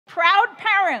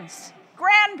parents,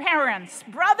 grandparents,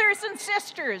 brothers and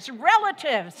sisters,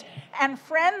 relatives, and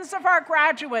friends of our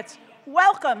graduates,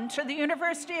 welcome to the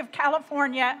University of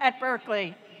California at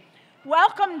Berkeley.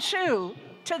 Welcome, too,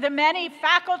 to the many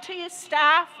faculty,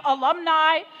 staff,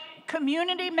 alumni,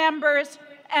 community members,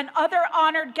 and other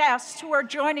honored guests who are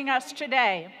joining us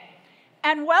today.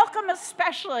 And welcome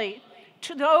especially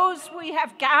to those we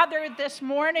have gathered this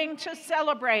morning to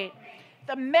celebrate,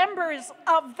 the members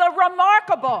of the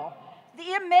remarkable,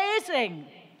 the amazing,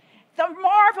 the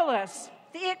marvelous,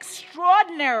 the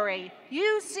extraordinary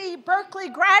UC Berkeley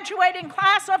graduating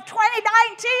class of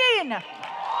 2019.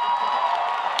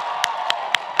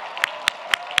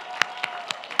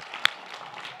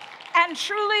 And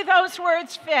truly those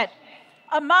words fit.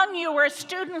 Among you were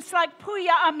students like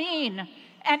Puya Amin,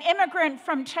 an immigrant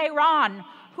from Tehran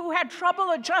who had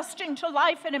trouble adjusting to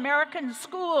life in American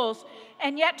schools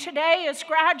and yet today is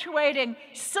graduating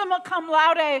summa cum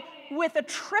laude with a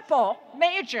triple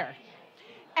major.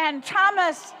 And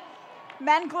Thomas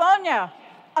Manglona,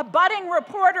 a budding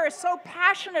reporter so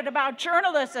passionate about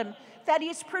journalism that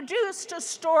he's produced a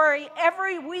story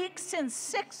every week since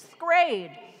 6th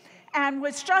grade and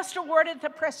was just awarded the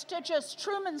prestigious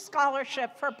Truman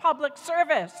Scholarship for Public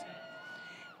Service.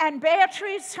 And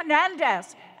Beatriz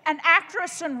Hernandez, an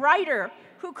actress and writer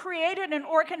who created an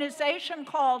organization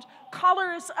called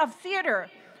Colors of Theater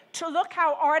to look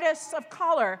how artists of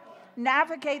color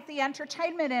navigate the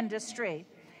entertainment industry.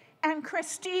 And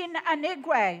Christine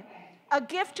Anigwe, a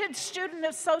gifted student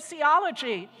of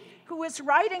sociology who is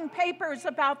writing papers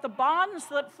about the bonds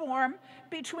that form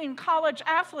between college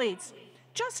athletes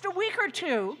just a week or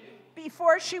two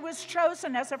before she was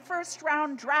chosen as a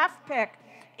first-round draft pick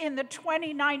in the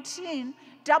 2019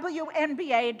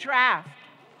 WNBA draft.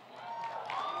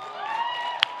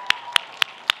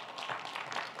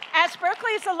 As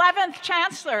Berkeley's 11th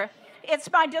Chancellor,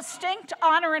 it's my distinct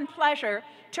honor and pleasure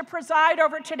to preside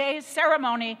over today's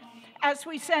ceremony as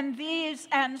we send these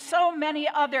and so many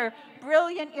other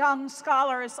brilliant young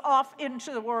scholars off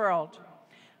into the world.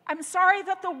 I'm sorry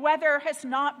that the weather has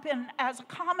not been as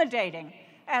accommodating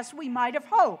as we might have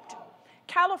hoped.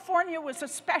 California was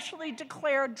especially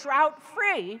declared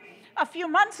drought-free a few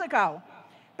months ago,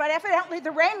 but evidently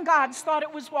the rain gods thought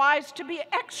it was wise to be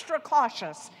extra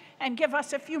cautious and give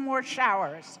us a few more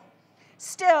showers.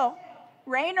 Still,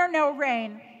 rain or no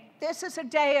rain, this is a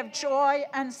day of joy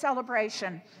and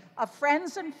celebration, of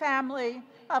friends and family,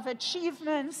 of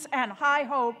achievements and high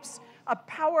hopes, of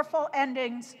powerful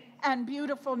endings and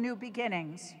beautiful new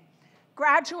beginnings.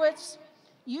 Graduates,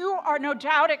 you are no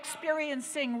doubt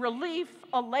experiencing relief,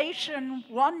 elation,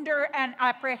 wonder, and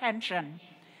apprehension.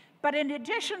 But in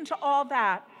addition to all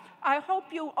that, I hope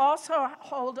you also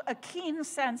hold a keen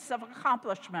sense of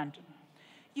accomplishment.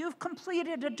 You've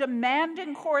completed a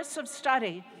demanding course of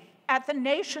study at the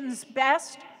nation's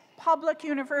best public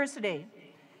university.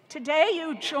 Today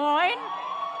you join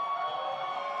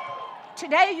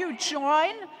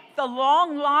the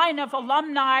long line of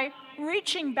alumni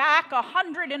reaching back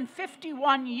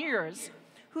 151 years,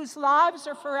 whose lives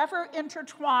are forever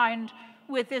intertwined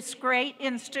with this great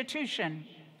institution.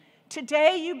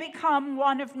 Today, you become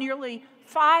one of nearly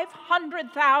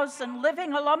 500,000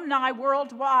 living alumni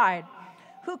worldwide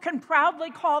who can proudly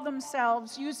call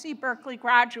themselves UC Berkeley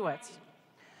graduates.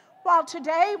 While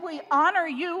today we honor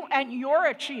you and your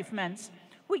achievements,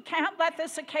 we can't let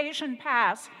this occasion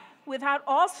pass without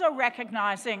also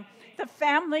recognizing the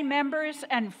family members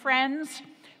and friends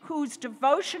whose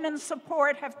devotion and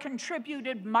support have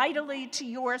contributed mightily to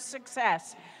your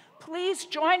success. Please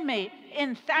join me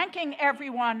in thanking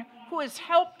everyone who has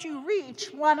helped you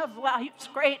reach one of life's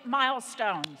great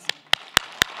milestones.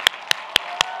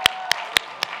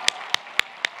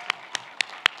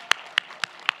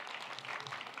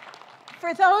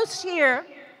 For those here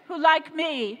who, like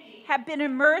me, have been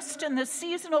immersed in the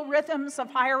seasonal rhythms of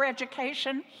higher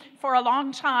education for a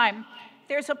long time,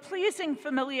 there's a pleasing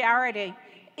familiarity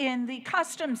in the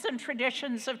customs and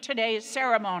traditions of today's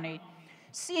ceremony.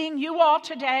 Seeing you all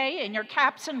today in your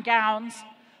caps and gowns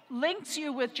links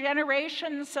you with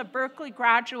generations of Berkeley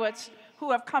graduates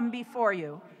who have come before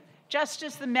you, just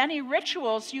as the many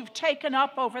rituals you've taken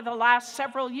up over the last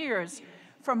several years,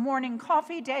 from morning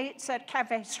coffee dates at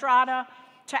Cafe Strada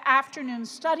to afternoon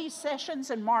study sessions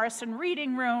in Morrison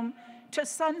Reading Room to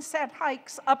sunset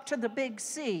hikes up to the Big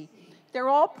C. They're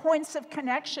all points of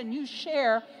connection you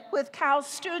share with Cal's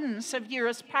students of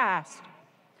years past.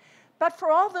 But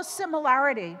for all the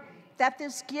similarity that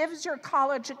this gives your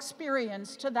college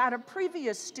experience to that of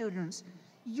previous students,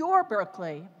 your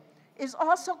Berkeley is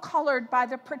also colored by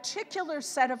the particular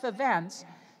set of events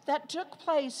that took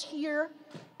place here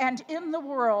and in the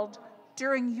world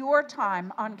during your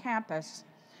time on campus,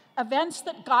 events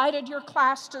that guided your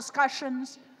class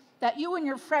discussions, that you and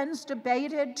your friends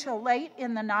debated till late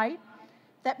in the night,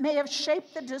 that may have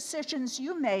shaped the decisions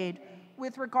you made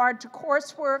with regard to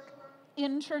coursework,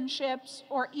 internships,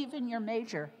 or even your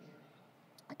major.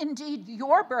 Indeed,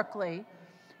 your Berkeley,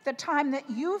 the time that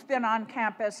you've been on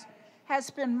campus, has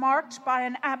been marked by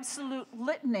an absolute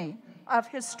litany of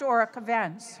historic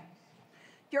events.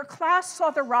 Your class saw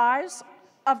the rise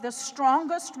of the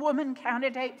strongest woman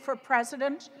candidate for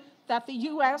president that the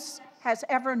US has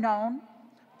ever known,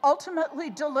 ultimately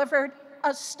delivered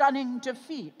a stunning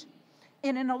defeat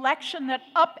in an election that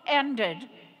upended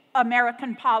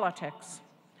American politics.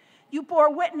 You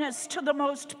bore witness to the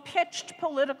most pitched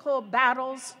political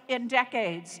battles in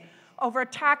decades over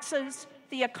taxes,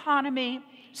 the economy,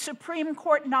 Supreme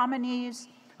Court nominees,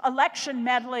 election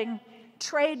meddling,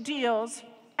 trade deals,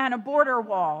 and a border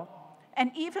wall, and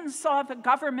even saw the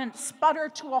government sputter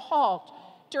to a halt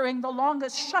during the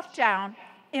longest shutdown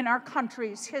in our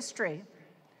country's history.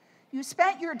 You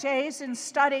spent your days in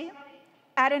study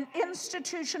at an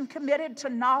institution committed to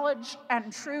knowledge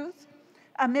and truth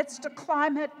amidst a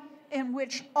climate in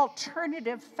which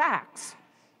alternative facts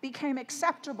became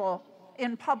acceptable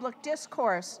in public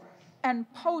discourse,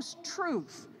 and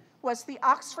post-truth was the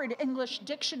Oxford English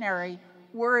Dictionary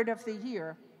word of the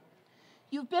year.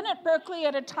 You've been at Berkeley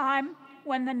at a time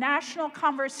when the national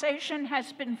conversation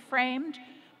has been framed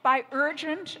by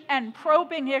urgent and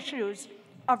probing issues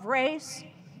of race,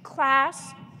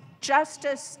 class,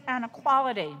 justice, and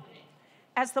equality.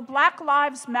 As the Black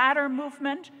Lives Matter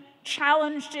movement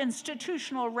challenged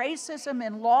institutional racism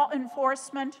in law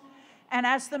enforcement, and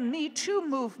as the Me Too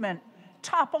movement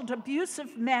toppled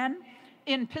abusive men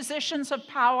in positions of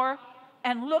power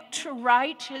and looked to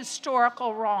right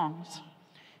historical wrongs.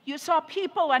 You saw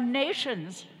people and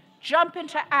nations jump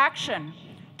into action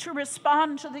to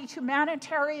respond to the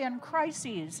humanitarian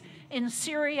crises in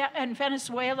Syria and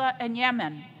Venezuela and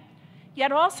Yemen,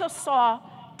 yet also saw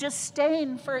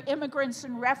disdain for immigrants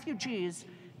and refugees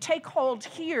take hold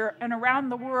here and around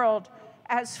the world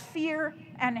as fear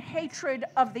and hatred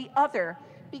of the other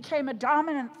became a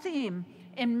dominant theme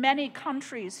in many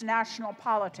countries' national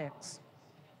politics.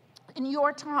 In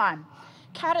your time,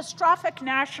 catastrophic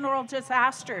natural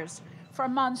disasters,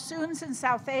 from monsoons in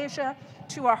South Asia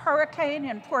to a hurricane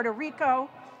in Puerto Rico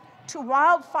to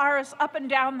wildfires up and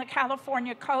down the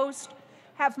California coast,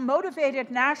 have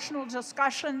motivated national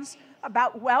discussions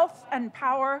about wealth and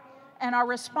power and our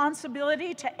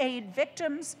responsibility to aid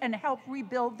victims and help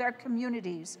rebuild their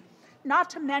communities, not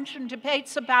to mention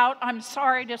debates about, I'm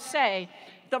sorry to say,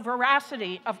 the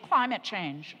veracity of climate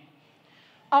change.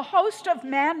 A host of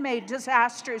man-made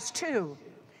disasters, too,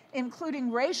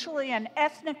 including racially and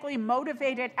ethnically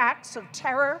motivated acts of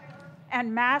terror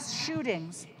and mass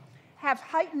shootings, have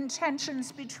heightened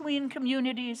tensions between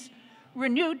communities,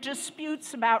 renewed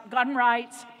disputes about gun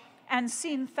rights, and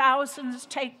seen thousands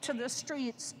take to the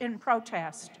streets in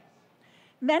protest.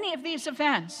 Many of these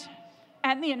events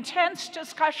and the intense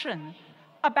discussion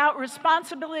about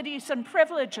responsibilities and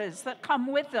privileges that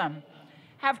come with them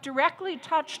have directly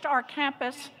touched our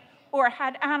campus or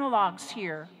had analogs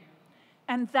here.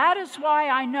 And that is why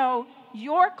I know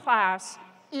your class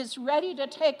is ready to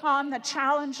take on the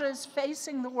challenges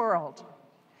facing the world,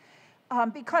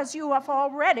 because you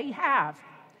already have.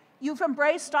 You've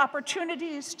embraced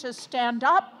opportunities to stand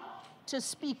up, to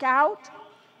speak out,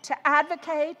 to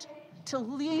advocate, to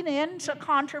lean into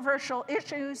controversial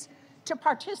issues, to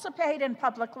participate in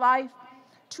public life,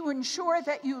 to ensure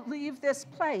that you leave this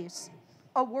place,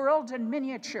 a world in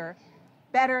miniature,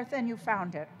 better than you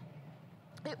found it.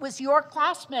 It was your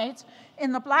classmates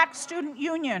in the Black Student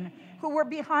Union who were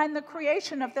behind the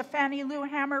creation of the Fannie Lou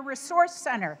Hamer Resource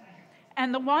Center,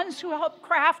 and the ones who helped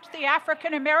craft the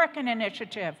African American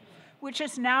Initiative, which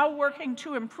is now working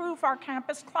to improve our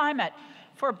campus climate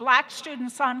for Black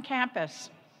students on campus.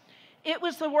 It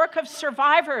was the work of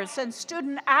survivors and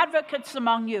student advocates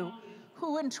among you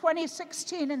who in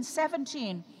 2016 and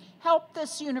 17 helped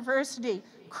this university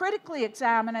critically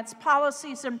examine its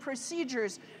policies and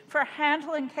procedures for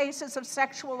handling cases of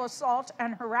sexual assault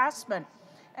and harassment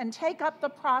and take up the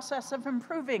process of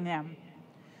improving them.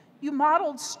 You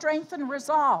modeled strength and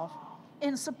resolve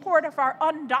in support of our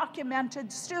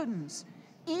undocumented students,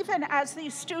 even as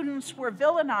these students were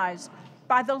villainized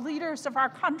by the leaders of our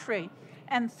country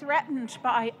and threatened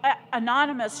by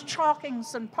anonymous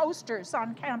chalkings and posters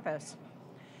on campus.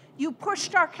 You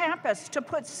pushed our campus to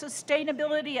put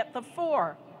sustainability at the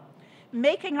fore,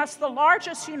 making us the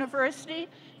largest university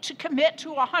to commit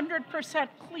to 100%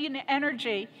 clean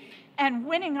energy and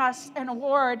winning us an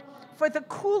award for the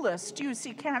coolest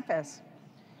UC campus.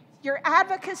 Your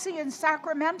advocacy in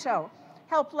Sacramento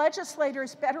helped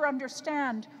legislators better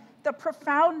understand the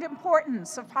profound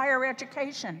importance of higher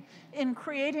education in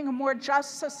creating a more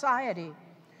just society.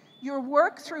 Your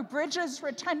work through Bridges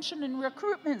Retention and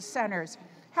Recruitment Centers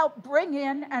helped bring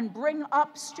in and bring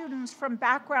up students from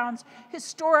backgrounds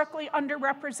historically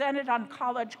underrepresented on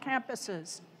college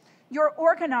campuses. Your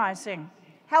organizing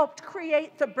helped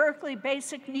create the Berkeley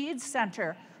Basic Needs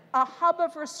Center, a hub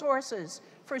of resources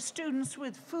for students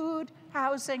with food,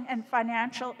 housing, and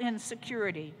financial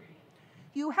insecurity.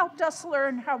 You helped us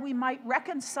learn how we might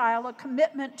reconcile a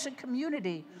commitment to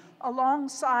community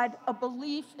alongside a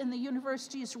belief in the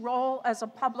university's role as a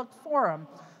public forum,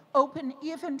 open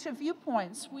even to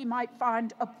viewpoints we might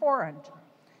find abhorrent.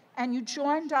 And you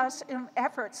joined us in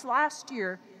efforts last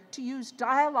year to use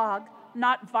dialogue,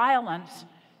 not violence,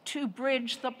 to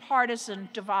bridge the partisan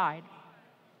divide.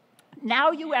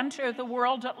 Now you enter the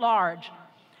world at large,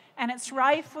 and it's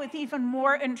rife with even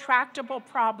more intractable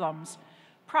problems,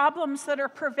 problems that are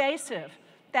pervasive,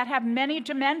 that have many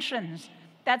dimensions,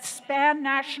 that span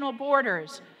national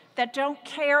borders, that don't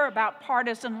care about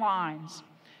partisan lines.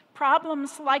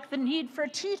 Problems like the need for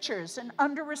teachers in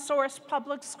under-resourced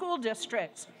public school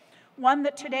districts, one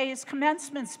that today's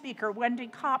commencement speaker, Wendy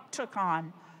Kopp, took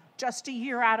on just a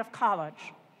year out of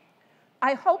college.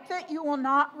 I hope that you will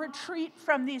not retreat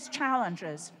from these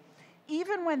challenges.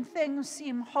 Even when things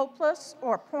seem hopeless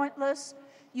or pointless,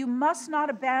 you must not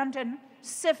abandon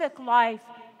civic life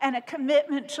and a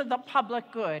commitment to the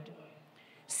public good.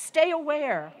 Stay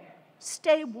aware,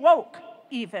 stay woke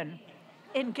even,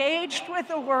 engaged with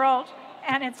the world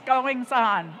and its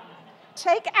goings-on.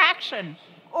 Take action,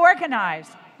 organize,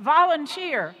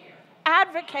 volunteer,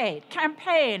 advocate,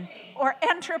 campaign, or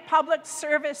enter public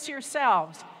service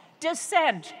yourselves.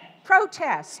 Dissent,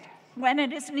 protest when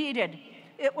it is needed.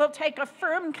 It will take a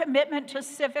firm commitment to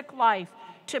civic life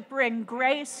to bring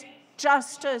grace,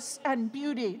 justice, and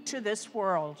beauty to this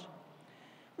world.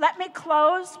 Let me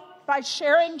close by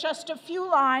sharing just a few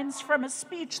lines from a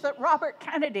speech that Robert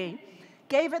Kennedy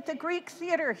gave at the Greek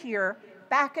Theater here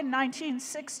back in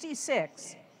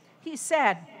 1966. He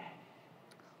said,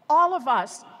 "All of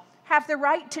us have the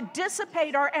right to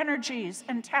dissipate our energies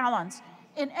and talents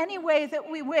in any way that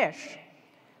we wish,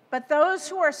 but those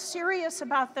who are serious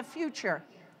about the future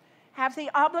have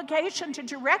the obligation to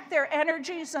direct their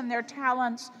energies and their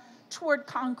talents toward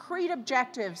concrete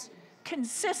objectives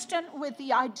consistent with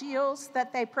the ideals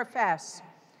that they profess.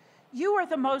 You are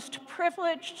the most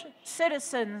privileged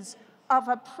citizens of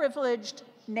a privileged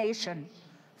nation,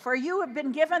 for you have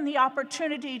been given the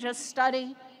opportunity to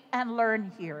study and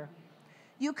learn here.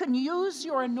 You can use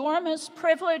your enormous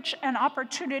privilege and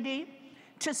opportunity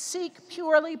to seek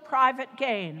purely private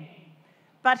gain,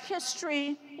 but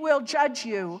history will judge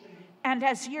you, and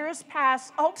as years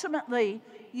pass, ultimately,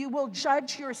 you will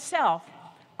judge yourself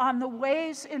on the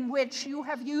ways in which you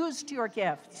have used your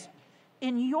gifts.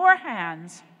 In your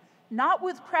hands, not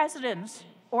with presidents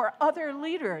or other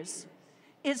leaders,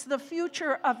 is the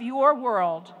future of your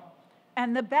world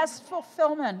and the best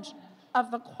fulfillment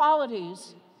of the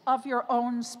qualities of your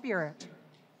own spirit.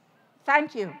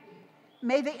 Thank you.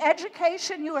 May the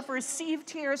education you have received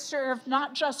here serve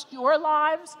not just your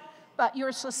lives, but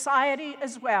your society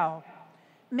as well.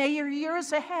 May your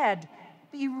years ahead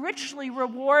be richly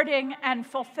rewarding and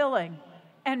fulfilling,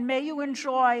 and may you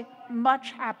enjoy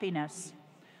much happiness.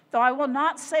 Though I will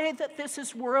not say that this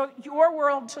is your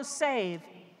world to save,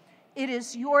 it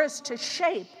is yours to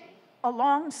shape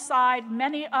alongside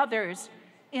many others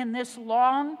in this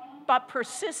long but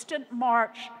persistent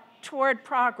march toward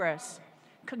progress.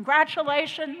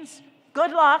 Congratulations,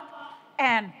 good luck,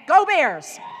 and go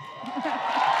Bears!